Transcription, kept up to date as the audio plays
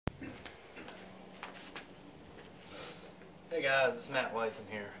Hey guys, it's Matt Latham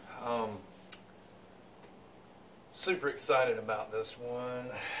here. Super excited about this one.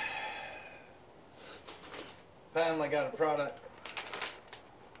 Finally got a product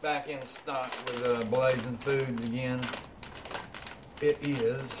back in stock with Blazing Foods again. It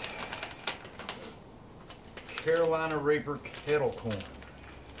is Carolina Reaper Kettle corn.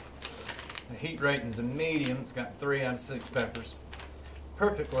 The heat rating is a medium. It's got 3 out of 6 peppers.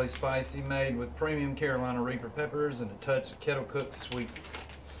 Perfectly spicy, made with premium Carolina Reaper peppers and a touch of kettle cooked sweetness.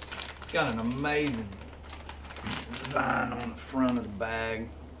 It's got an amazing design on the front of the bag.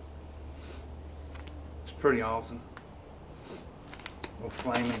 It's pretty awesome. Little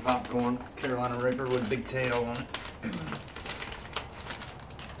flaming popcorn Carolina Reaper with a big tail on it.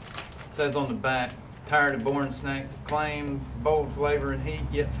 It says on the back, tired of boring snacks that claim bold flavor and heat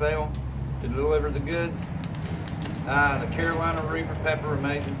yet fail to deliver the goods. The Carolina Reaper pepper,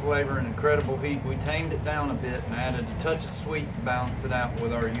 amazing flavor and incredible heat. We tamed it down a bit and added a touch of sweet to balance it out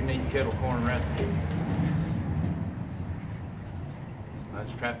with our unique kettle corn recipe.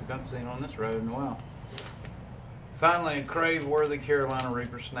 Much traffic I've seen on this road in a while. Finally, a crave-worthy Carolina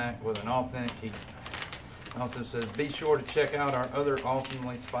Reaper snack with an authentic heat. It also says, be sure to check out our other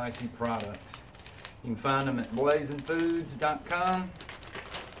awesomely spicy products. You can find them at blazingfoods.com.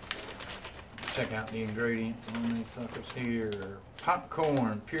 Check out the ingredients on these suckers here.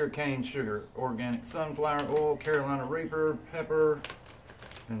 Popcorn, pure cane sugar, organic sunflower oil, Carolina Reaper, pepper,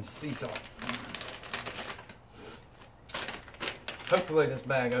 and sea salt. Hopefully this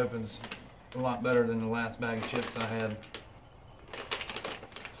bag opens a lot better than the last bag of chips I had.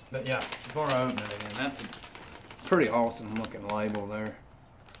 But yeah, before I open it again, that's a pretty awesome looking label there.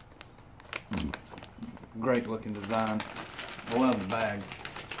 Great looking design. I love the bag.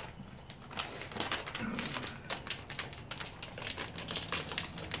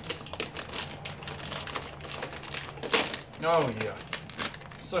 Oh yeah,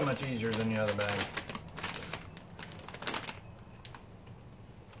 so much easier than the other bag.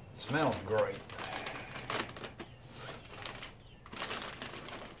 It smells great.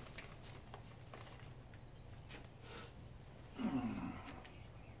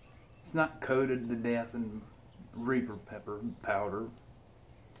 It's not coated to death in Reaper pepper powder. It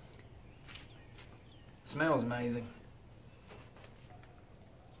smells amazing.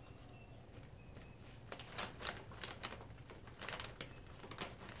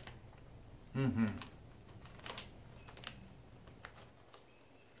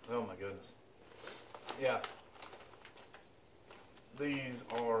 Oh my goodness. Yeah. These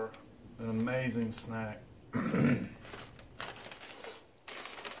are an amazing snack. They're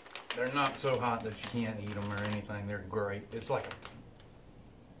not so hot that you can't eat them or anything. They're great. It's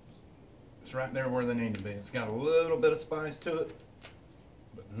right there where they need to be. It's got a little bit of spice to it,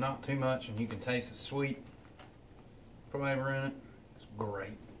 but not too much, and you can taste the sweet flavor in it. It's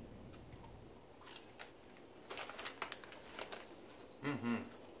great.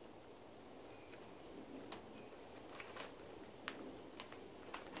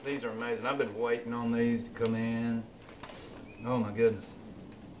 These are amazing. I've been waiting on these to come in. Oh my goodness.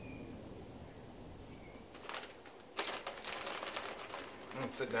 I'm going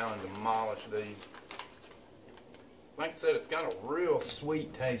to sit down and demolish these. Like I said, it's got a real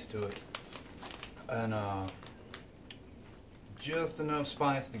sweet taste to it. And just enough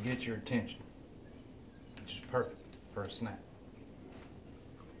spice to get your attention. Which is perfect for a snack.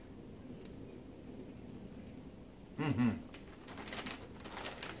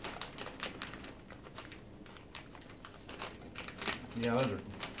 Yeah, those are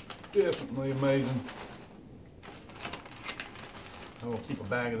definitely amazing. I will keep a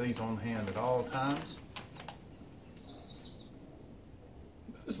bag of these on hand at all times.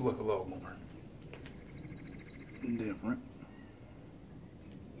 Those look a little more different.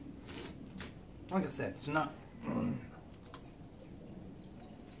 Like I said, it's not...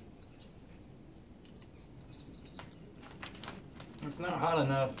 It's not hot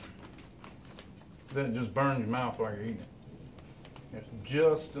enough that it just burns your mouth while you're eating it. It's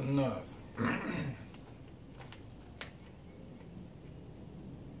just enough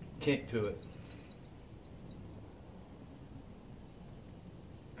kick to it.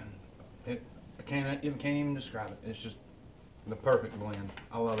 I can't even describe it. It's just the perfect blend.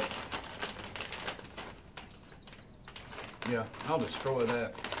 I love it. Yeah, I'll destroy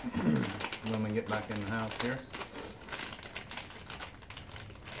that when we get back in the house here.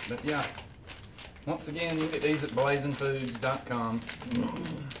 But yeah, once again, you can get these at blazingfoods.com,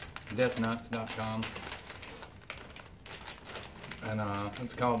 deathnuts.com, and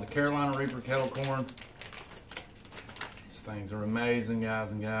it's called the Carolina Reaper Kettle Corn. These things are amazing,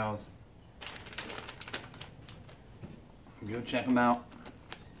 guys and gals. Go check them out.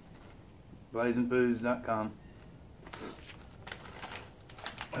 blazingfoods.com.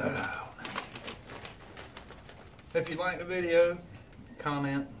 If you like the video,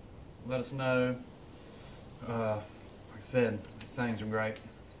 comment, let us know. Like I said, these things are great.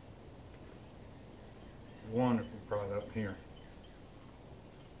 Wonderful product here.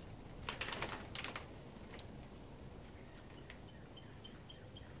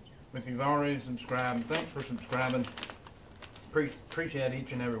 If you've already subscribed, thanks for subscribing. Appreciate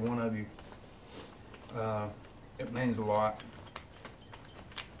each and every one of you. It means a lot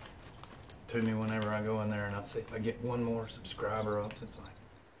to me whenever I go in there and I see I get one more subscriber up. It's like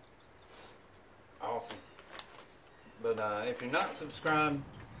awesome. But if you're not subscribed,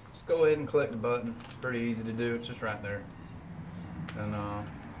 just go ahead and click the button. It's pretty easy to do. It's just right there. And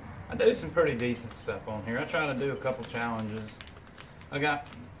I do some pretty decent stuff on here. I try to do a couple challenges. I got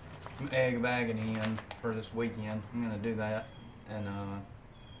some egg bagging in for this weekend. I'm gonna do that, and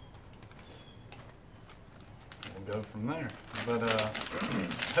we'll go from there. But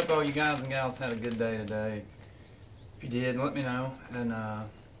hope all you guys and gals had a good day today. If you did, let me know, and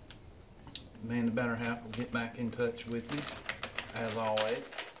me and the better half will get back in touch with you as always.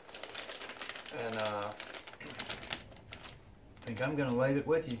 And I think I'm gonna leave it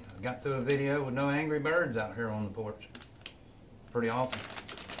with you. I got through a video with no angry birds out here on the porch. Pretty awesome.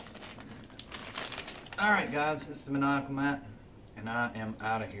 Alright guys, it's the Maniacal Matt, and I am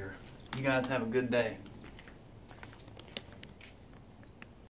out of here. You guys have a good day.